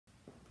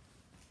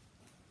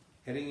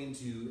Heading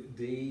into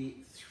day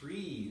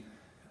 3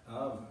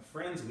 of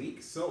Friends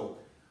Week. So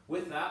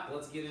with that,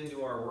 let's get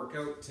into our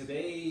workout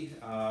today.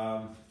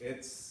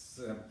 It's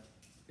an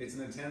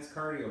intense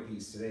cardio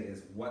piece today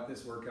is what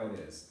this workout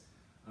is.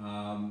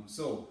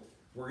 So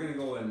we're going to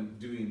go and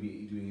doing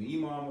an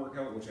EMOM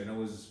workout, which I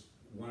know is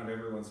one of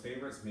everyone's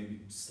favorites,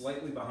 maybe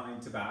slightly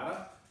behind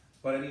Tabata.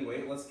 But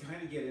anyway, let's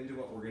kind of get into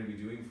what we're going to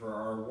be doing for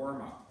our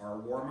warm-up. Our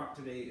warm-up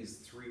today is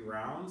 3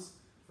 rounds.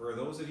 For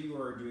those of you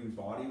who are doing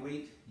body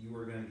weight, you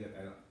are going to get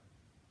a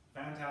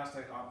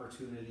fantastic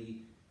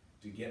opportunity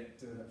to get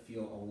to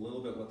feel a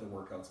little bit what the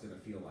workout's going to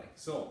feel like.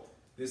 So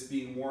this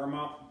being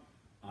warm-up,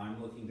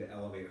 I'm looking to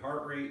elevate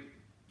heart rate,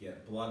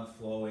 get blood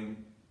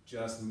flowing,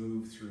 just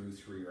move through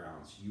 3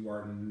 rounds. You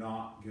are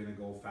not going to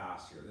go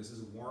fast here. This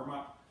is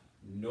warm-up.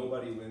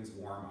 Nobody wins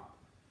warm-up.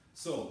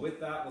 So with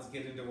that, let's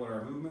get into what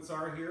our movements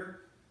are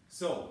here.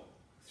 So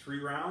 3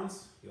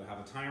 rounds, you'll have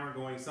a timer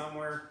going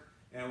somewhere,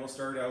 and we'll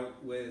start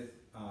out with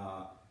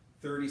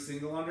 30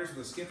 single unders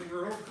with a skipping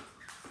rope.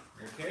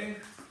 Okay.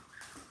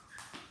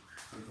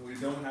 If we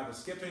don't have a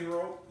skipping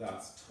rope,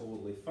 that's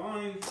totally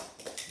fine.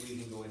 We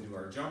can go into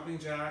our jumping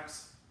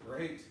jacks,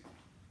 right?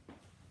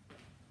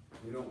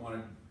 We don't want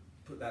to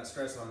put that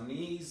stress on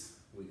knees.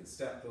 We can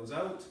step those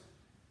out.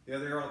 The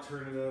other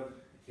alternative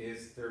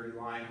is 30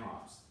 line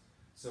hops.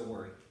 So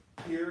we're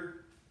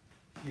here,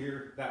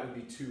 here, that would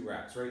be 2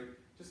 reps, right?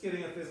 Just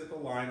getting a physical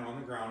line on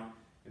the ground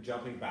and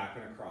jumping back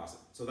and across it.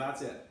 So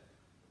that's it.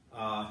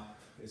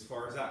 As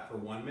far as that for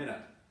 1 minute.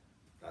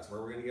 That's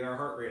where we're going to get our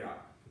heart rate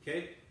up,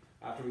 okay?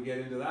 After we get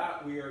into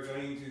that, we are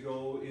going to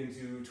go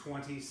into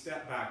 20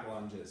 step back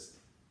lunges.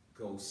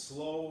 Go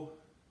slow.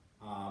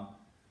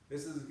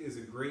 This is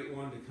a great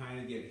one to kind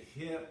of get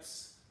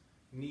hips,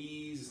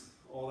 knees,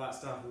 all that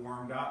stuff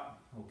warmed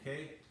up,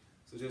 okay?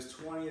 So just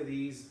 20 of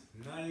these,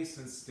 nice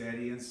and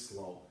steady and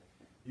slow.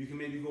 You can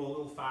maybe go a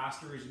little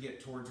faster as you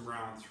get towards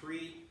round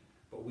 3,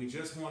 but we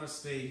just want to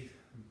stay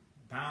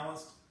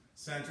balanced,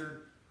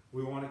 centered.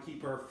 We want to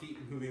keep our feet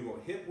moving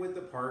about hip width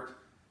apart,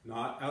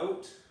 not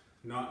out,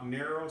 not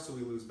narrow so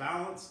we lose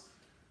balance,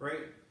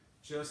 right?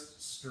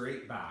 Just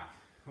straight back,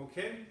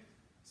 okay?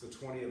 So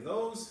 20 of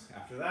those.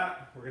 After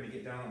that, we're going to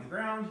get down on the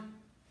ground.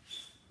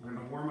 We're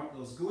going to warm up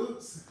those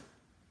glutes,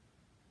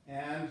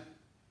 and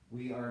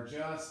we are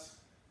just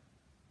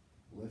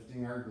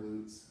lifting our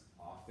glutes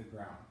off the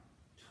ground.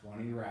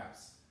 20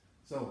 reps.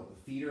 So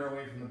the feet are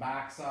away from the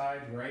back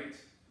side, right?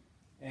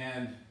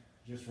 And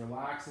just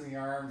relaxing the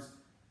arms,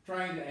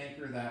 trying to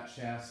anchor that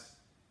chest.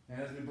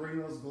 And as we bring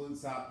those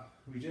glutes up,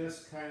 we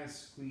just kind of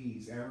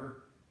squeeze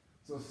ever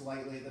so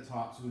slightly at the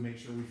top so we make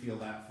sure we feel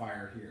that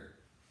fire here.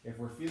 If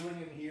we're feeling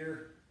it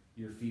here,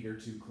 your feet are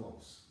too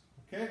close.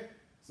 Okay?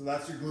 So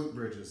that's your glute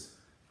bridges.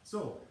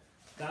 So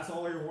that's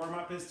all your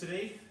warm-up is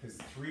today, is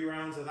 3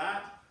 rounds of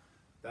that.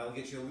 That'll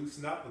get you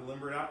loosened up and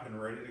limbered up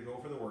and ready to go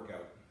for the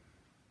workout.